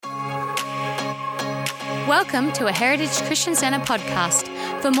Welcome to a Heritage Christian Centre podcast.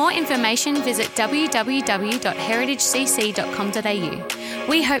 For more information, visit www.heritagecc.com.au.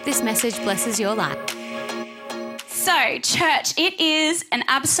 We hope this message blesses your life. So, church, it is an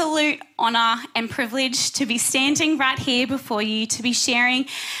absolute honour and privilege to be standing right here before you, to be sharing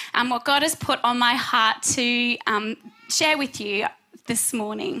what God has put on my heart to share with you this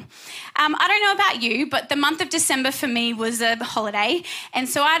morning. I don't know about you, but the month of December for me was a holiday, and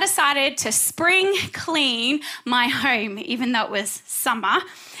so I decided to spring clean my home, even though it was summer.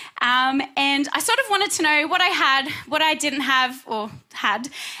 And I sort of wanted to know what I had, what I didn't have or had,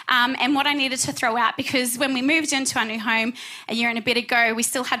 and what I needed to throw out, because when we moved into our new home a year and a bit ago, we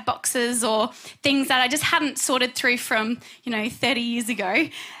still had boxes or things that I just hadn't sorted through from, 30 years ago.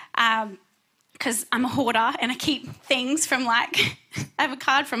 Because I'm a hoarder and I keep things from I have a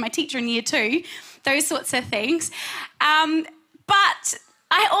card from my teacher in year 2, those sorts of things. But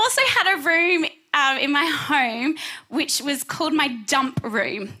I also had a room in my home which was called my dump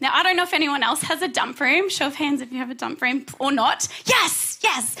room. Now, I don't know if anyone else has a dump room. Show of hands if you have a dump room or not. Yes.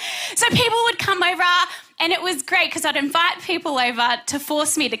 So people would come over and it was great because I'd invite people over to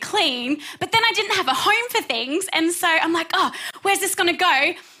force me to clean, but then I didn't have a home for things, and so I'm like, oh, where's this going to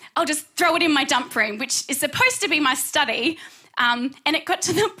go? I'll just throw it in my dump room, which is supposed to be my study. And it got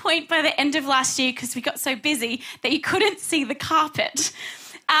to the point by the end of last year, because we got so busy, that you couldn't see the carpet.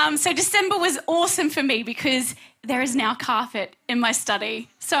 So December was awesome for me because there is now carpet in my study.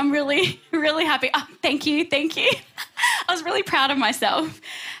 So I'm really, really happy. Oh, thank you. I was really proud of myself.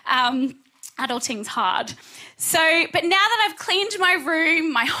 Adulting's hard. But now that I've cleaned my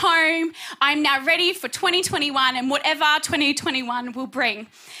room, my home, I'm now ready for 2021 and whatever 2021 will bring.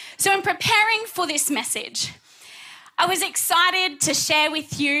 So I'm preparing for this message. I was excited to share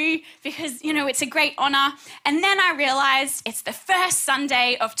with you because, it's a great honour. And then I realised it's the first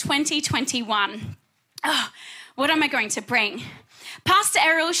Sunday of 2021. Oh, what am I going to bring? Pastor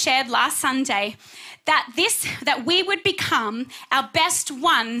Errol shared last Sunday that we would become our best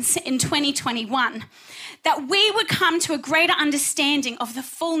ones in 2021, that we would come to a greater understanding of the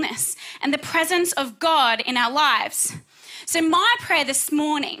fullness and the presence of God in our lives. So my prayer this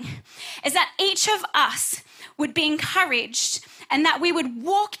morning is that each of us would be encouraged and that we would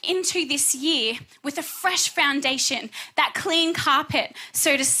walk into this year with a fresh foundation, that clean carpet,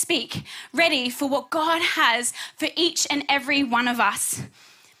 so to speak, ready for what God has for each and every one of us.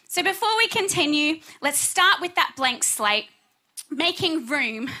 So before we continue, let's start with that blank slate, making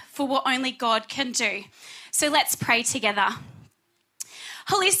room for what only God can do. So let's pray together.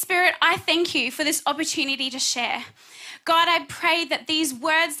 Holy Spirit, I thank you for this opportunity to share. God, I pray that these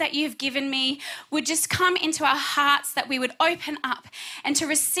words that you've given me would just come into our hearts, that we would open up and to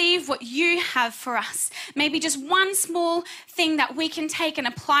receive what you have for us. Maybe just one small thing that we can take and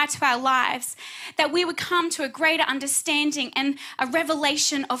apply to our lives, that we would come to a greater understanding and a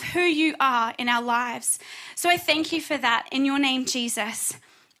revelation of who you are in our lives. So I thank you for that. In your name, Jesus.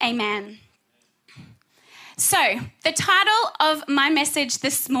 Amen. So the title of my message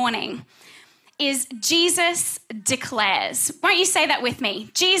this morning is Jesus Declares. Won't you say that with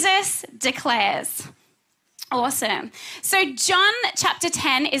me? Jesus declares. Awesome. So John chapter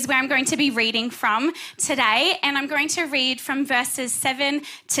 10 is where I'm going to be reading from today, and I'm going to read from verses 7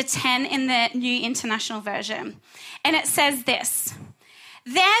 to 10 in the New International Version. And it says this: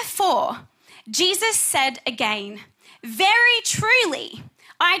 Therefore, Jesus said again, very truly,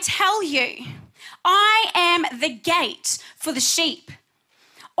 I tell you, I am the gate for the sheep.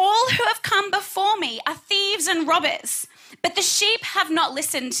 All who have come before me are thieves and robbers, but the sheep have not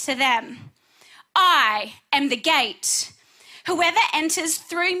listened to them. I am the gate. Whoever enters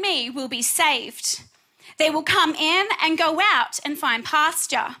through me will be saved. They will come in and go out and find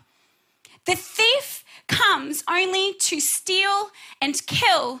pasture. The thief comes only to steal and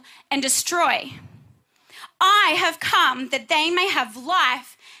kill and destroy. I have come that they may have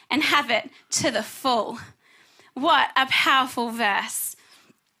life and have it to the full. What a powerful verse.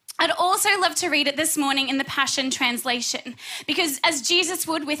 I'd also love to read it this morning in the Passion Translation, because as Jesus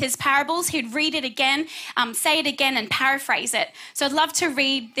would with his parables, he'd read it again, say it again, and paraphrase it. So I'd love to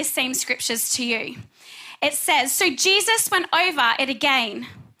read this same scriptures to you. It says, so Jesus went over it again.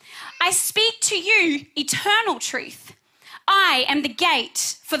 I speak to you eternal truth. I am the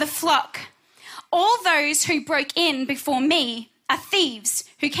gate for the flock. All those who broke in before me are thieves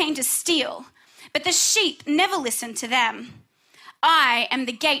who came to steal, but the sheep never listened to them. I am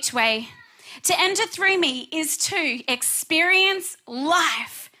the gateway. To enter through me is to experience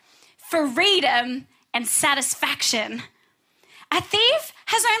life, freedom, and satisfaction. A thief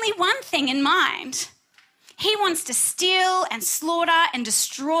has only one thing in mind. He wants to steal and slaughter and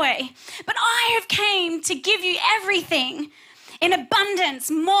destroy. But I have came to give you everything in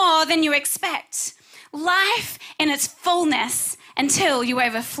abundance, more than you expect. Life in its fullness until you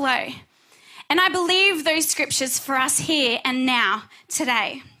overflow. And I believe those scriptures for us here and now,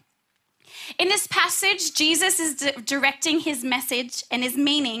 today. In this passage, Jesus is directing his message and his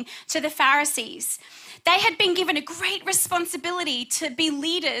meaning to the Pharisees. They had been given a great responsibility to be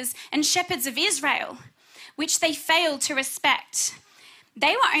leaders and shepherds of Israel, which they failed to respect.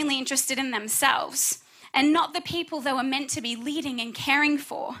 They were only interested in themselves and not the people they were meant to be leading and caring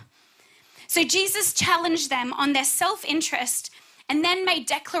for. So Jesus challenged them on their self-interest and then made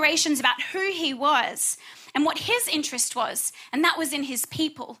declarations about who he was and what his interest was, and that was in his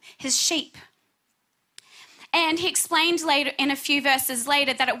people, his sheep. And he explained later, in a few verses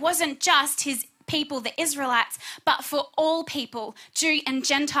later, that it wasn't just his people, the Israelites, but for all people, Jew and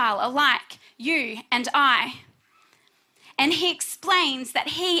Gentile alike, you and I. And he explains that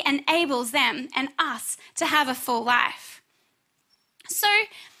he enables them and us to have a full life. So,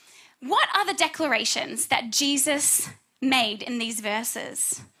 what are the declarations that Jesus made in these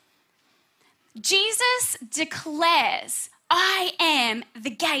verses? Jesus declares, I am the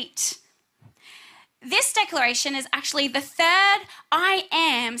gate. This declaration is actually the third I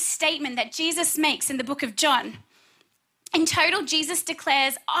am statement that Jesus makes in the book of John. In total, Jesus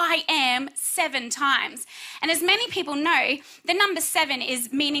declares I am 7 times. And as many people know, the number 7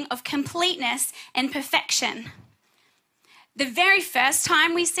 is meaning of completeness and perfection. The very first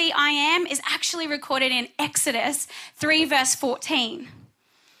time we see I am is actually recorded in Exodus 3 verse 14.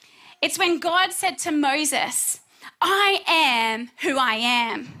 It's when God said to Moses, I am who I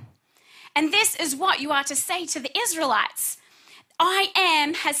am. And this is what you are to say to the Israelites. I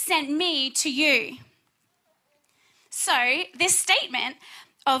am has sent me to you. So this statement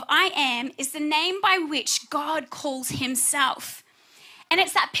of I am is the name by which God calls himself. And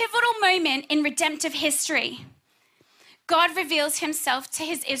it's that pivotal moment in redemptive history. God reveals himself to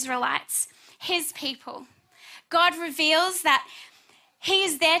his Israelites, his people. God reveals that he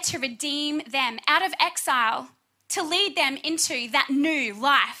is there to redeem them out of exile, to lead them into that new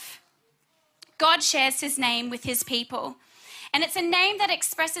life. God shares his name with his people. And it's a name that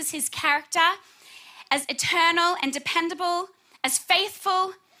expresses his character as eternal and dependable, as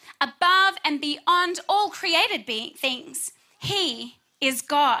faithful, above and beyond all created things. He is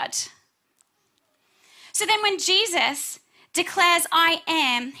God. So then when Jesus declares I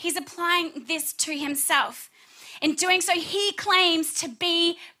am, he's applying this to himself. In doing so, he claims to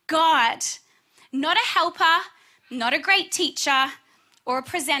be God, not a helper, not a great teacher or a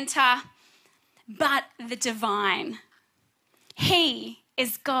presenter, but the divine. He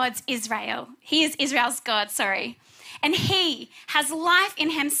is God's Israel. He is Israel's God, And he has life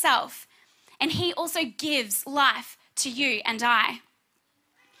in himself. And he also gives life to you and I.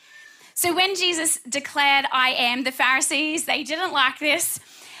 So when Jesus declared I am, the Pharisees, they didn't like this.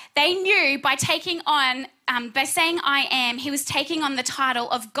 They knew by saying I am, he was taking on the title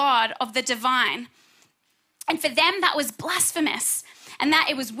of God, of the divine. And for them, that was blasphemous. And that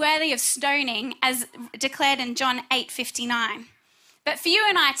it was worthy of stoning, as declared in John 8:59. But for you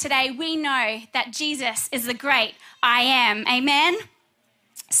and I today, we know that Jesus is the great I am. Amen?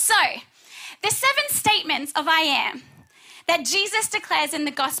 So, the 7 statements of I am that Jesus declares in the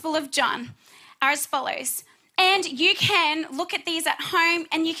Gospel of John are as follows. And you can look at these at home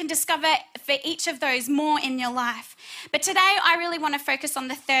and you can discover for each of those more in your life. But today, I really want to focus on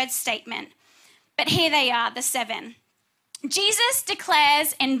the 3rd statement. But here they are, the 7. Jesus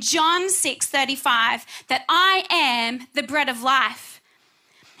declares in John 6:35 that I am the bread of life.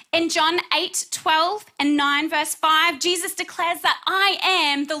 In John 8:12 and 9 verse 5, Jesus declares that I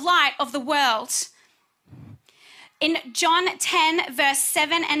am the light of the world. In John 10 verse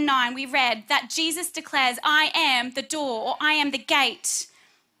 7 and 9, we read that Jesus declares I am the door, or I am the gate.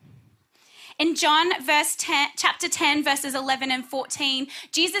 In John chapter 10 verses 11 and 14,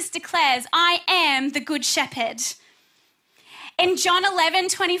 Jesus declares I am the good shepherd. In John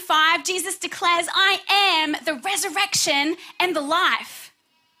 11:25, Jesus declares, I am the resurrection and the life.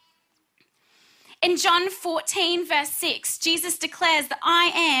 In John 14, verse 6, Jesus declares that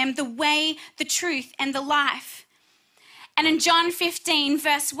I am the way, the truth, and the life. And in John 15,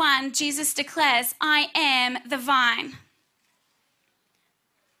 verse 1, Jesus declares, I am the vine.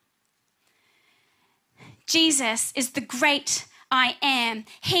 Jesus is the great I am.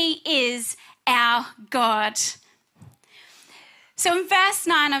 He is our God. So in verse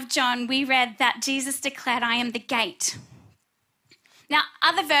 9 of John, we read that Jesus declared, I am the gate. Now,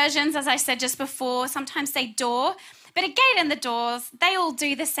 other versions, as I said just before, sometimes say door, But a gate and the doors, they all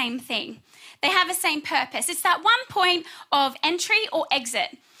do the same thing. They have the same purpose. It's that one point of entry or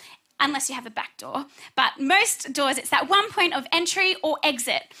exit, unless you have a back door. But most doors, it's that one point of entry or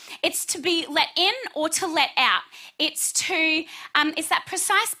exit. It's to be let in or to let out. It's that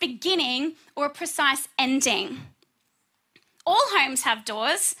precise beginning or a precise ending. All homes have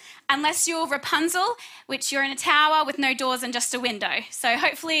doors, unless you're Rapunzel, which you're in a tower with no doors and just a window. So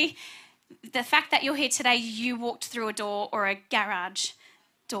hopefully the fact that you're here today, you walked through a door or a garage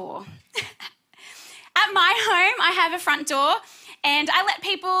door. At my home, I have a front door, and I let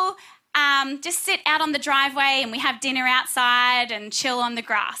people just sit out on the driveway and we have dinner outside and chill on the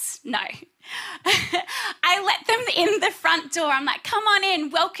grass. No. I let them in the front door. I'm like, come on in,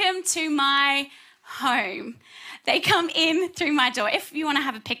 welcome to my home. They come in through my door. If you want to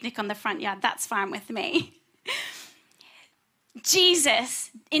have a picnic on the front yard, that's fine with me.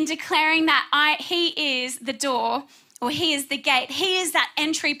 Jesus, in declaring that he is the door, or he is the gate, he is that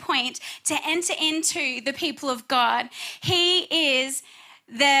entry point to enter into the people of God. He is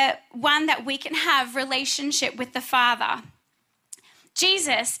the one that we can have relationship with the Father.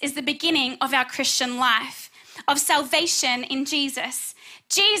 Jesus is the beginning of our Christian life, of salvation in Jesus.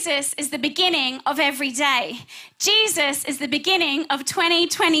 Jesus is the beginning of every day. Jesus is the beginning of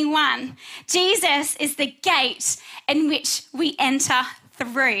 2021. Jesus is the gate in which we enter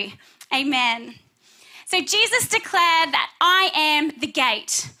through. Amen. So Jesus declared that I am the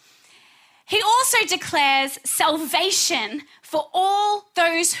gate. He also declares salvation for all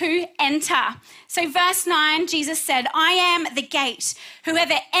those who enter. So verse 9, Jesus said, I am the gate.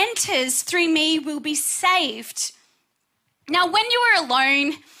 Whoever enters through me will be saved. Now, when you are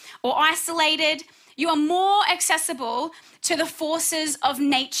alone or isolated, you are more accessible to the forces of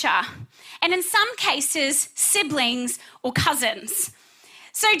nature, and in some cases, siblings or cousins.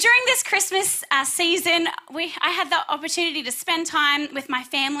 So during this Christmas season, I had the opportunity to spend time with my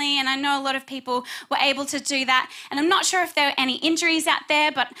family, and I know a lot of people were able to do that. And I'm not sure if there were any injuries out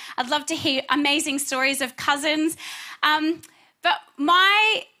there, but I'd love to hear amazing stories of cousins. But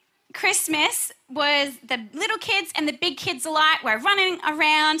my Christmas was the little kids and the big kids alike. We're running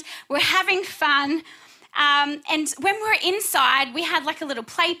around, we're having fun. And when we were inside, we had like a little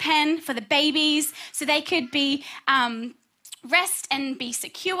playpen for the babies so they could be rest and be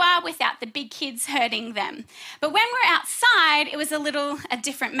secure without the big kids hurting them. But when we're outside, it was a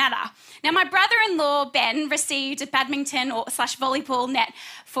different matter. Now, my brother-in-law, Ben, received a badminton / volleyball net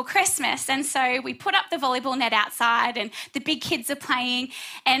for Christmas. And so we put up the volleyball net outside and the big kids are playing.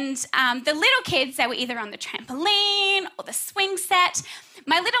 And the little kids, they were either on the trampoline or the swing set.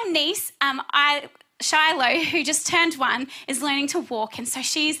 My little niece, Shiloh, who just turned 1, is learning to walk, and so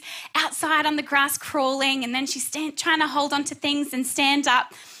she's outside on the grass crawling, and then she's trying to hold on to things and stand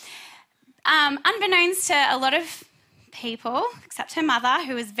up. Unbeknownst to a lot of people, except her mother,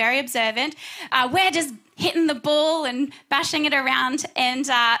 who is very observant, we're just hitting the ball and bashing it around, and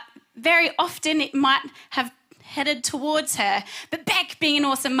very often it might have headed towards her. But Beck, being an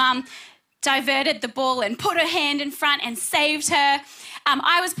awesome mum, diverted the ball and put her hand in front and saved her.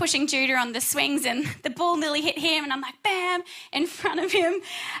 I was pushing Judah on the swings and the ball nearly hit him, and I'm like, bam, in front of him.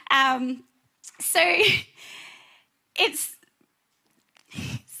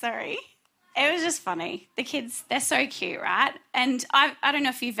 It was just funny. The kids, they're so cute, right? And I don't know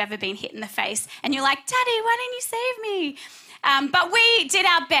if you've ever been hit in the face and you're like, Daddy, why didn't you save me? But we did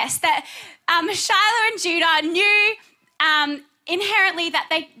our best. That Shiloh and Judah knew inherently that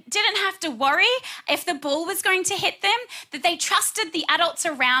they didn't have to worry if the ball was going to hit them, that they trusted the adults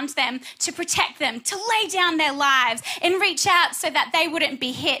around them to protect them, to lay down their lives and reach out so that they wouldn't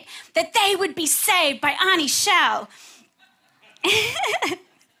be hit, that they would be saved by Auntie Shell.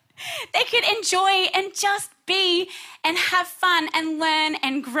 They could enjoy and just be and have fun and learn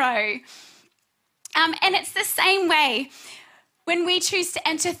and grow. And it's the same way when we choose to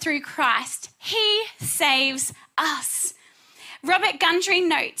enter through Christ. He saves us. Robert Gundry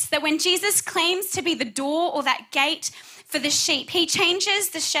notes that when Jesus claims to be the door or that gate for the sheep, he changes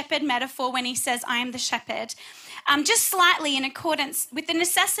the shepherd metaphor when he says, I am the shepherd, just slightly in accordance with the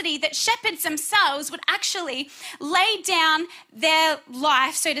necessity that shepherds themselves would actually lay down their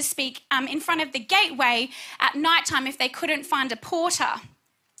life, so to speak, in front of the gateway at nighttime if they couldn't find a porter.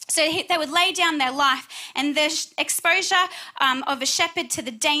 So they would lay down their life, and the exposure of a shepherd to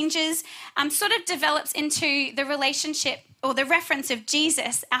the dangers sort of develops into the relationship or the reference of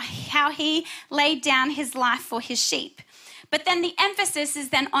Jesus, how he laid down his life for his sheep. But then the emphasis is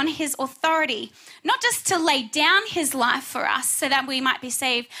then on his authority, not just to lay down his life for us so that we might be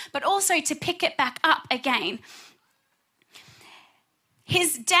saved, but also to pick it back up again.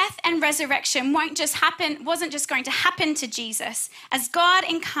 His death and resurrection wasn't just going to happen to Jesus. As God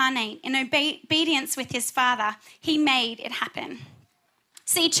incarnate in obedience with his Father, he made it happen.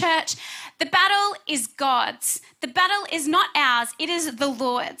 See, church, the battle is God's. The battle is not ours, it is the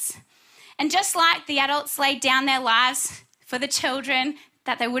Lord's. And just like the adults laid down their lives for the children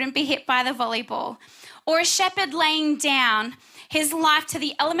that they wouldn't be hit by the volleyball, or a shepherd laying down his life to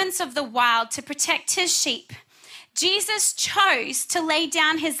the elements of the wild to protect his sheep, Jesus chose to lay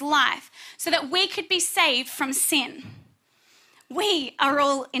down his life so that we could be saved from sin. We are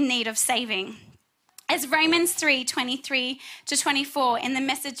all in need of saving. As Romans 3:23-24 in the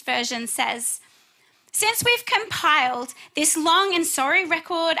Message version says, since we've compiled this long and sorry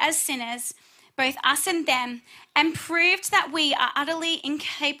record as sinners, both us and them, and proved that we are utterly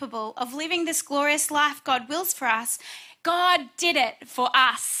incapable of living this glorious life God wills for us, God did it for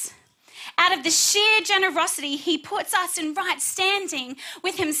us. Out of the sheer generosity, he puts us in right standing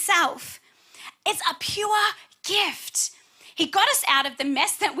with himself. It's a pure gift. He got us out of the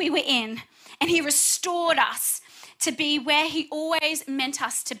mess that we were in, and he restored us to be where he always meant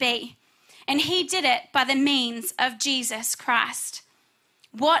us to be. And he did it by the means of Jesus Christ.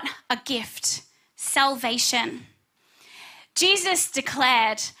 What a gift. Salvation. Jesus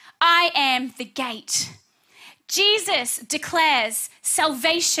declared, I am the gate. Jesus declares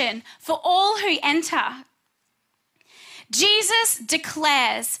salvation for all who enter. Jesus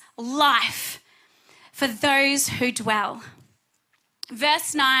declares life for those who dwell.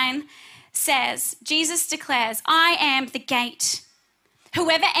 Verse 9 says, Jesus declares, I am the gate.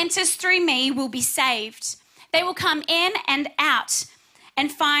 Whoever enters through me will be saved. They will come in and out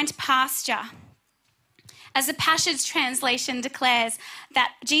and find pasture. As the Passion Translation declares,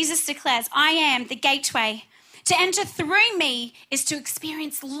 that Jesus declares, I am the gateway. To enter through me is to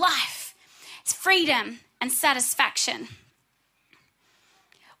experience life, freedom, and satisfaction.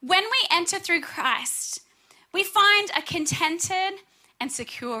 When we enter through Christ, we find a contented and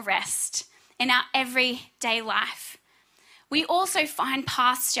secure rest in our everyday life. We also find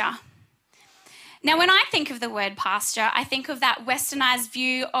pasture. Now, when I think of the word pasture, I think of that westernized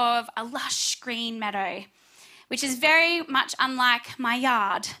view of a lush green meadow, which is very much unlike my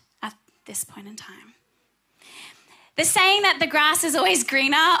yard at this point in time. The saying that the grass is always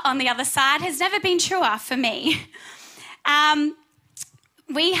greener on the other side has never been truer for me.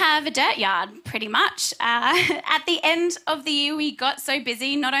 We have a dirt yard, pretty much. At the end of the year, we got so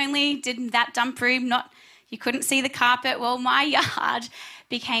busy. Not only did that dump room you couldn't see the carpet, well, my yard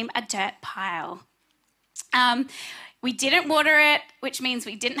became a dirt pile. We didn't water it, which means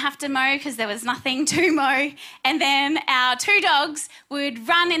we didn't have to mow because there was nothing to mow. And then our two dogs would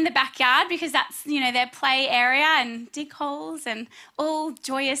run in the backyard because that's, their play area, and dig holes and all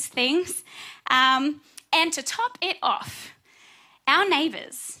joyous things. And to top it off, our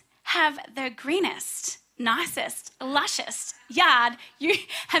neighbours have the greenest, nicest, lushest yard you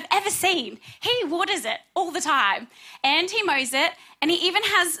have ever seen. He waters it all the time and he mows it, and he even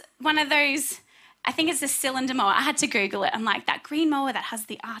has one of those, I think it's a cylinder mower. I had to Google it. I'm like, that green mower that has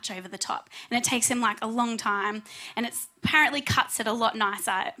the arch over the top, and it takes him a long time, and it apparently cuts it a lot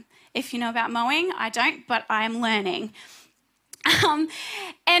nicer. If you know about mowing, I don't, but I am learning.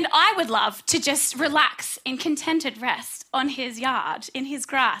 And I would love to just relax in contented rest on his yard, in his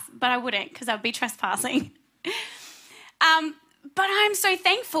grass, but I wouldn't because I would be trespassing. But I'm so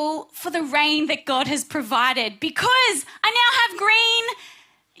thankful for the rain that God has provided, because I now have a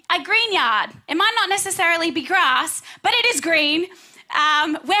green yard. It might not necessarily be grass, but it is green.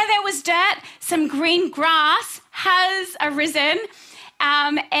 Where there was dirt, some green grass has arisen,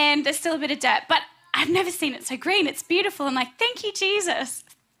 and there's still a bit of dirt, but I've never seen it so green. It's beautiful. I'm like, thank you, Jesus.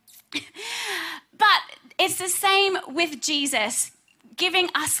 But it's the same with Jesus giving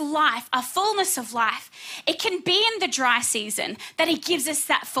us life, a fullness of life. It can be in the dry season that he gives us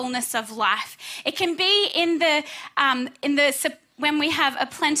that fullness of life. It can be in the when we have a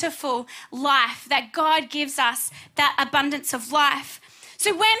plentiful life that God gives us that abundance of life.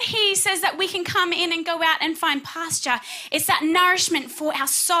 So when he says that we can come in and go out and find pasture, it's that nourishment for our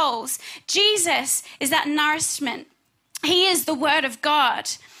souls. Jesus is that nourishment. He is the word of God.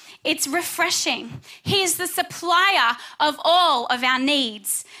 It's refreshing. He is the supplier of all of our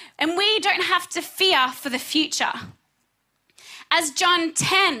needs, and we don't have to fear for the future. As John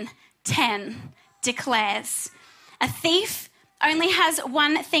 10:10 declares, a thief only has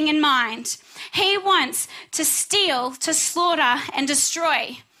one thing in mind. He wants to steal, to slaughter, and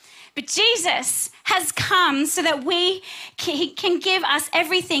destroy. But Jesus has come so that he can give us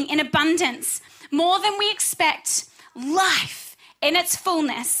everything in abundance, more than we expect, life in its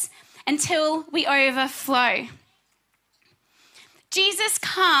fullness until we overflow. Jesus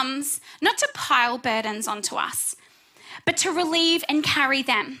comes not to pile burdens onto us, but to relieve and carry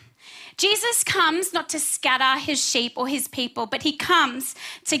them. Jesus comes not to scatter his sheep or his people, but he comes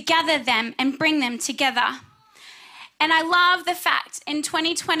to gather them and bring them together. And I love the fact in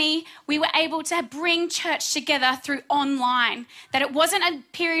 2020, we were able to bring church together through online, that it wasn't a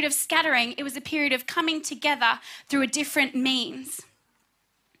period of scattering, it was a period of coming together through a different means.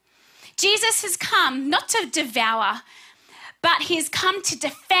 Jesus has come not to devour, but he has come to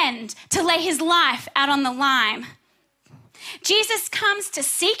defend, to lay his life out on the line. Jesus comes to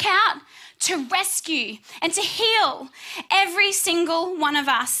seek out, to rescue, and to heal every single one of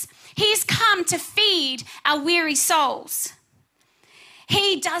us. He's come to feed our weary souls.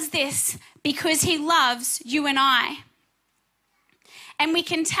 He does this because he loves you and I. And we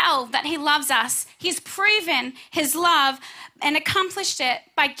can tell that he loves us. He's proven his love and accomplished it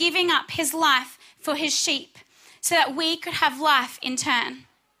by giving up his life for his sheep so that we could have life in turn.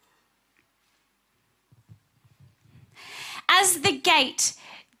 As the gate,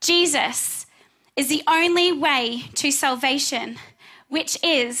 Jesus is the only way to salvation, which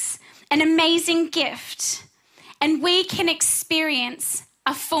is an amazing gift, and we can experience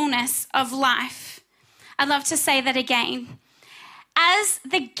a fullness of life. I'd love to say that again. As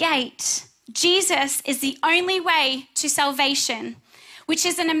the gate, Jesus is the only way to salvation, which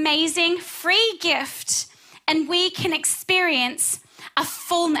is an amazing free gift, and we can experience a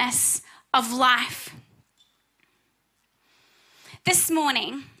fullness of life. This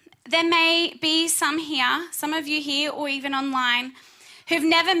morning, there may be some here, some of you here or even online, who've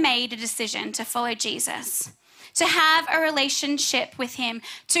never made a decision to follow Jesus, to have a relationship with him,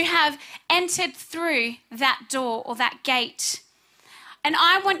 to have entered through that door or that gate. And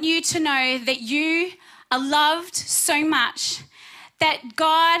I want you to know that you are loved so much that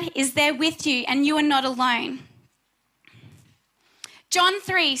God is there with you and you are not alone. John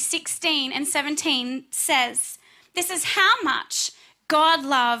 3:16 and 17 says, this is how much God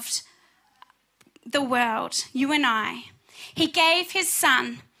loved the world, you and I. He gave his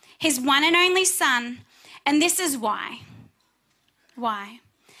son, his one and only son, and this is why. Why?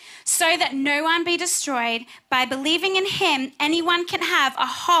 So that no one be destroyed. By believing in him, anyone can have a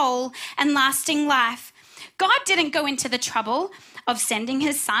whole and lasting life. God didn't go into the trouble of sending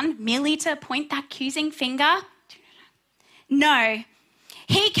his son merely to point that accusing finger. No,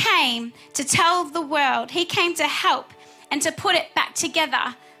 he came to tell the world, he came to help and to put it back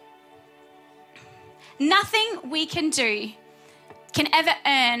together. Nothing we can do can ever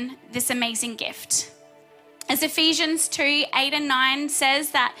earn this amazing gift. As Ephesians 2:8 and 9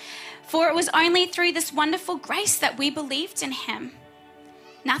 says that, for it was only through this wonderful grace that we believed in him.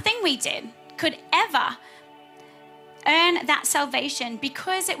 Nothing we did could ever earn that salvation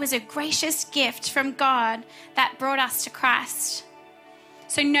because it was a gracious gift from God that brought us to Christ.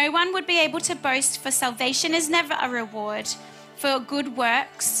 So no one would be able to boast, for salvation is never a reward for good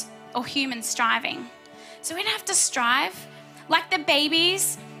works or human striving. So we don't have to strive. Like the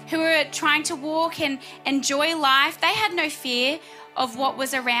babies who were trying to walk and enjoy life, they had no fear of what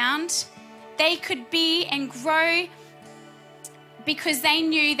was around. They could be and grow because they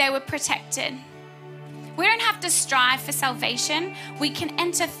knew they were protected. We don't have to strive for salvation. We can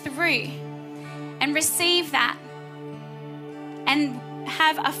enter through and receive that and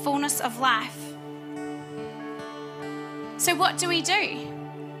have a fullness of life. So what do?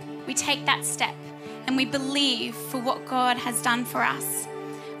 We take that step and we believe for what God has done for us.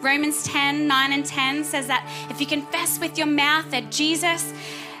 Romans 10:9 and 10 says that if you confess with your mouth that Jesus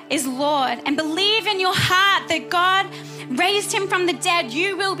is Lord and believe in your heart that God raised him from the dead,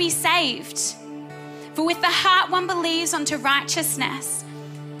 you will be saved. For with the heart one believes unto righteousness,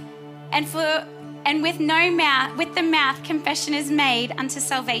 and with the mouth confession is made unto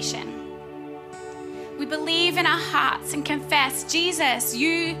salvation. We believe in our hearts and confess, Jesus,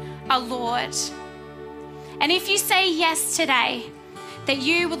 you are Lord. And if you say yes today, that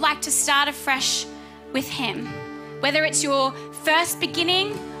you would like to start afresh with him, whether it's your first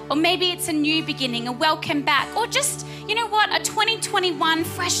beginning or maybe it's a new beginning, a welcome back, or just, a 2021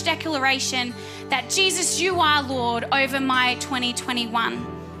 fresh declaration that Jesus, you are Lord over my 2021.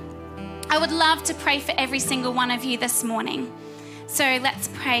 I would love to pray for every single one of you this morning. So let's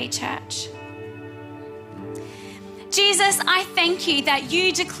pray, church. Jesus, I thank you that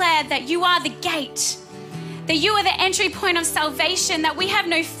you declared that you are the gate, that you are the entry point of salvation, that we have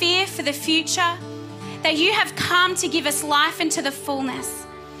no fear for the future, that you have come to give us life into the fullness.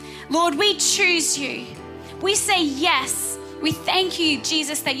 Lord, we choose you. We say yes. We thank you,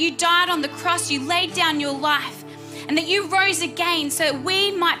 Jesus, that you died on the cross, you laid down your life, and that you rose again so that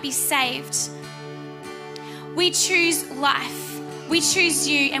we might be saved. We choose life We choose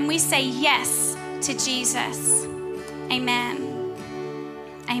you and we say yes to Jesus. Amen.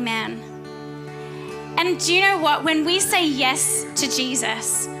 Amen. And do you know what? When we say yes to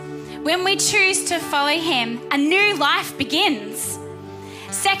Jesus, when we choose to follow him, a new life begins.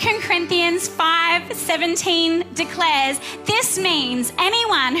 2 Corinthians 5:17 declares, this means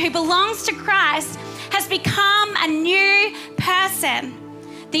anyone who belongs to Christ has become a new person.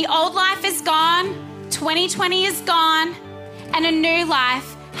 The old life is gone, 2020 is gone, and a new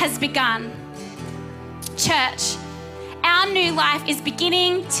life has begun. Church, our new life is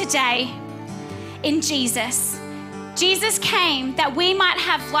beginning today in Jesus. Jesus came that we might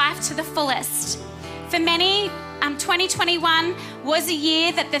have life to the fullest. For many, 2021 was a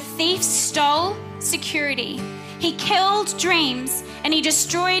year that the thief stole security. He killed dreams and he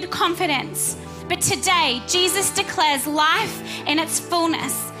destroyed confidence. But today, Jesus declares life in its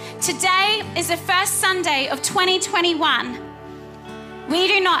fullness. Today is the first Sunday of 2021. We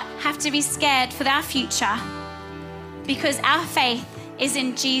do not have to be scared for our future because our faith is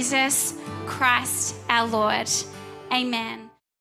in Jesus Christ our Lord. Amen.